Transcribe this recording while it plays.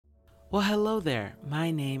Well, hello there.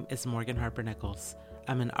 My name is Morgan Harper Nichols.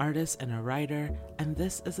 I'm an artist and a writer, and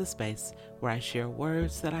this is a space where I share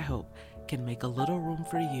words that I hope can make a little room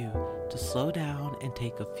for you to slow down and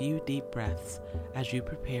take a few deep breaths as you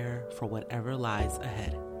prepare for whatever lies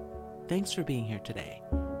ahead. Thanks for being here today.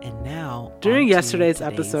 And now, during yesterday's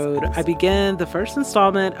episode, I began the first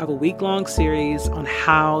installment of a week-long series on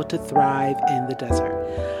how to thrive in the desert.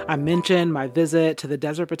 I mentioned my visit to the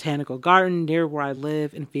Desert Botanical Garden near where I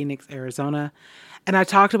live in Phoenix, Arizona, and I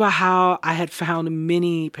talked about how I had found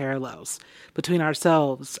many parallels between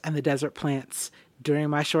ourselves and the desert plants during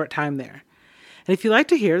my short time there. And if you'd like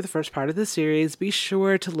to hear the first part of the series, be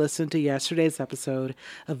sure to listen to yesterday's episode,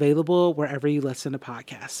 available wherever you listen to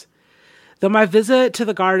podcasts. Though my visit to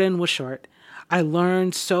the garden was short, I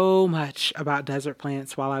learned so much about desert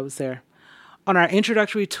plants while I was there. On our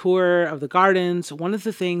introductory tour of the gardens, one of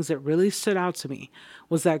the things that really stood out to me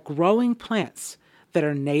was that growing plants that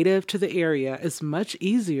are native to the area is much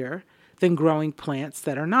easier than growing plants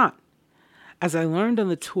that are not. As I learned on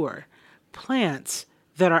the tour, plants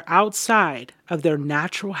that are outside of their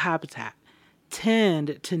natural habitat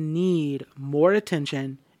tend to need more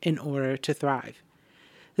attention in order to thrive.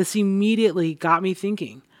 This immediately got me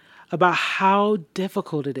thinking about how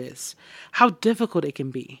difficult it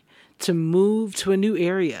can be to move to a new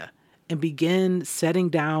area and begin setting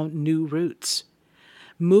down new roots.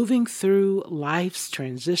 Moving through life's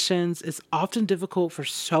transitions is often difficult for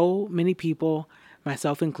so many people,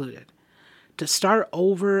 myself included. To start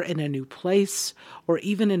over in a new place or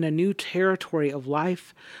even in a new territory of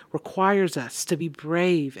life requires us to be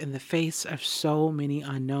brave in the face of so many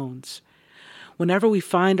unknowns. Whenever we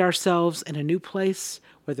find ourselves in a new place,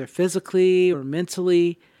 whether physically or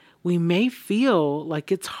mentally, we may feel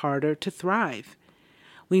like it's harder to thrive.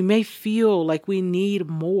 We may feel like we need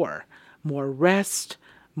more rest,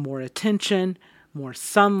 more attention, more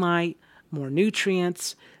sunlight, more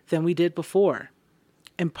nutrients than we did before.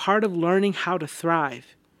 And part of learning how to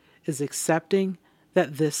thrive is accepting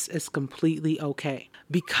that this is completely okay.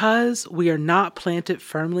 Because we are not planted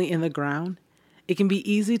firmly in the ground, it can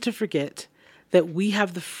be easy to forget that we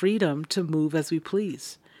have the freedom to move as we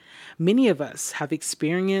please. Many of us have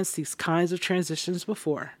experienced these kinds of transitions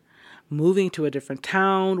before, moving to a different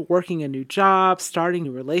town, working a new job, starting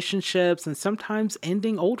new relationships, and sometimes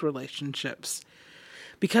ending old relationships.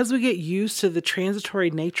 Because we get used to the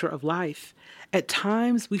transitory nature of life, at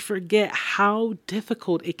times we forget how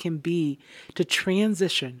difficult it can be to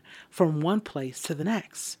transition from one place to the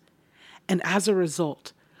next. And as a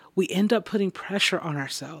result, we end up putting pressure on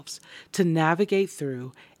ourselves to navigate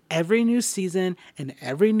through every new season and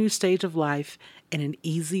every new stage of life in an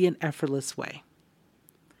easy and effortless way.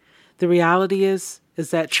 The reality is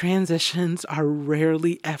that transitions are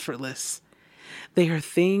rarely effortless. They are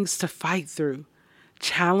things to fight through,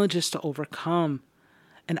 challenges to overcome,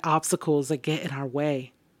 and obstacles that get in our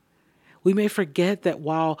way. We may forget that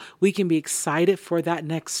while we can be excited for that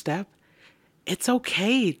next step, it's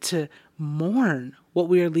okay to mourn what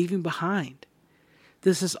we are leaving behind.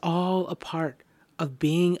 This is all a part of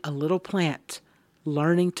being a little plant,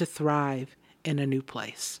 learning to thrive in a new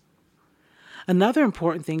place. Another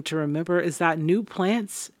important thing to remember is that new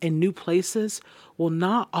plants and new places will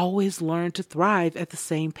not always learn to thrive at the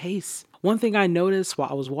same pace. One thing I noticed while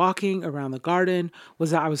I was walking around the garden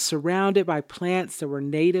was that I was surrounded by plants that were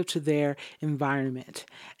native to their environment,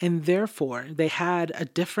 and therefore they had a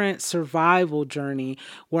different survival journey,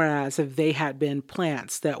 whereas if they had been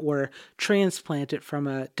plants that were transplanted from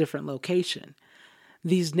a different location.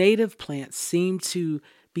 These native plants seem to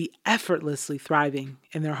be effortlessly thriving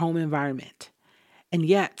in their home environment, and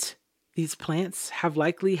yet these plants have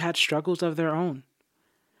likely had struggles of their own.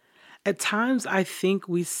 At times, I think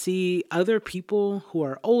we see other people who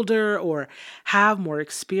are older or have more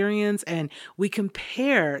experience, and we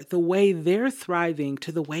compare the way they're thriving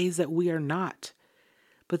to the ways that we are not.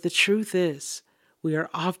 But the truth is, we are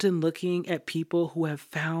often looking at people who have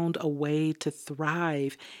found a way to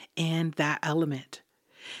thrive in that element,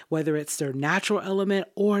 whether it's their natural element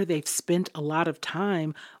or they've spent a lot of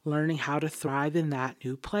time learning how to thrive in that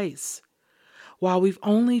new place. While we've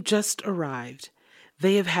only just arrived,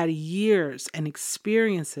 they have had years and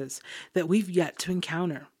experiences that we've yet to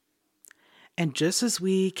encounter. And just as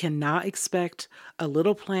we cannot expect a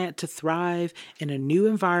little plant to thrive in a new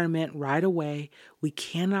environment right away, we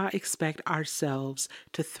cannot expect ourselves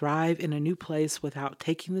to thrive in a new place without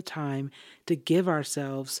taking the time to give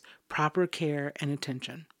ourselves proper care and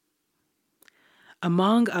attention.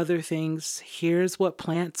 Among other things, here's what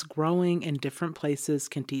plants growing in different places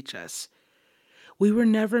can teach us. We were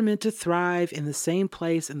never meant to thrive in the same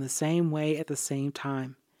place in the same way at the same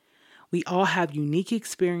time. We all have unique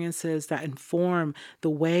experiences that inform the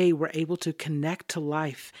way we're able to connect to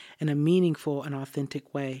life in a meaningful and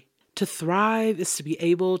authentic way. To thrive is to be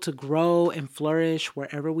able to grow and flourish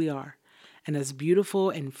wherever we are. And as beautiful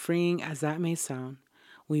and freeing as that may sound,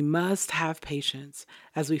 we must have patience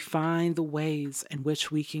as we find the ways in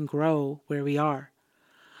which we can grow where we are.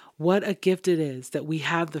 What a gift it is that we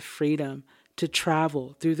have the freedom to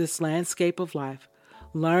travel through this landscape of life,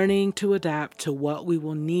 learning to adapt to what we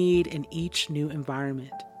will need in each new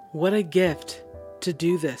environment. What a gift to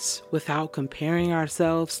do this without comparing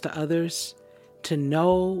ourselves to others, to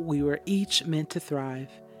know we were each meant to thrive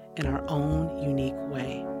in our own unique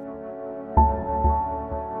way.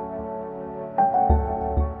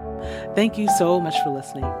 Thank you so much for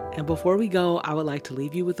listening. And before we go, I would like to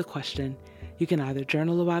leave you with a question. You can either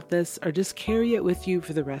journal about this or just carry it with you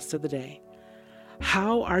for the rest of the day.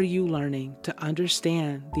 How are you learning to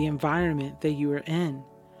understand the environment that you are in?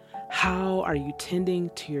 How are you tending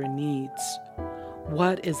to your needs?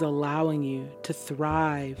 What is allowing you to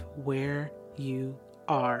thrive where you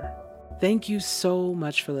are? Thank you so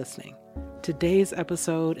much for listening. Today's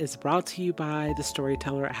episode is brought to you by the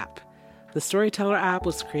Storyteller app. The Storyteller app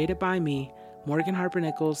was created by me, Morgan Harper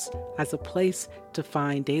Nichols, as a place to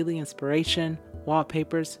find daily inspiration,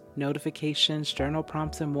 wallpapers, notifications, journal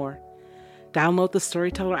prompts, and more. Download the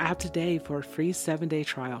Storyteller app today for a free 7-day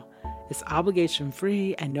trial. It's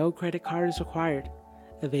obligation-free and no credit card is required.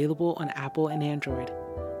 Available on Apple and Android.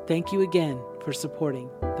 Thank you again for supporting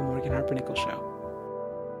The Morgan Harper Nichols Show.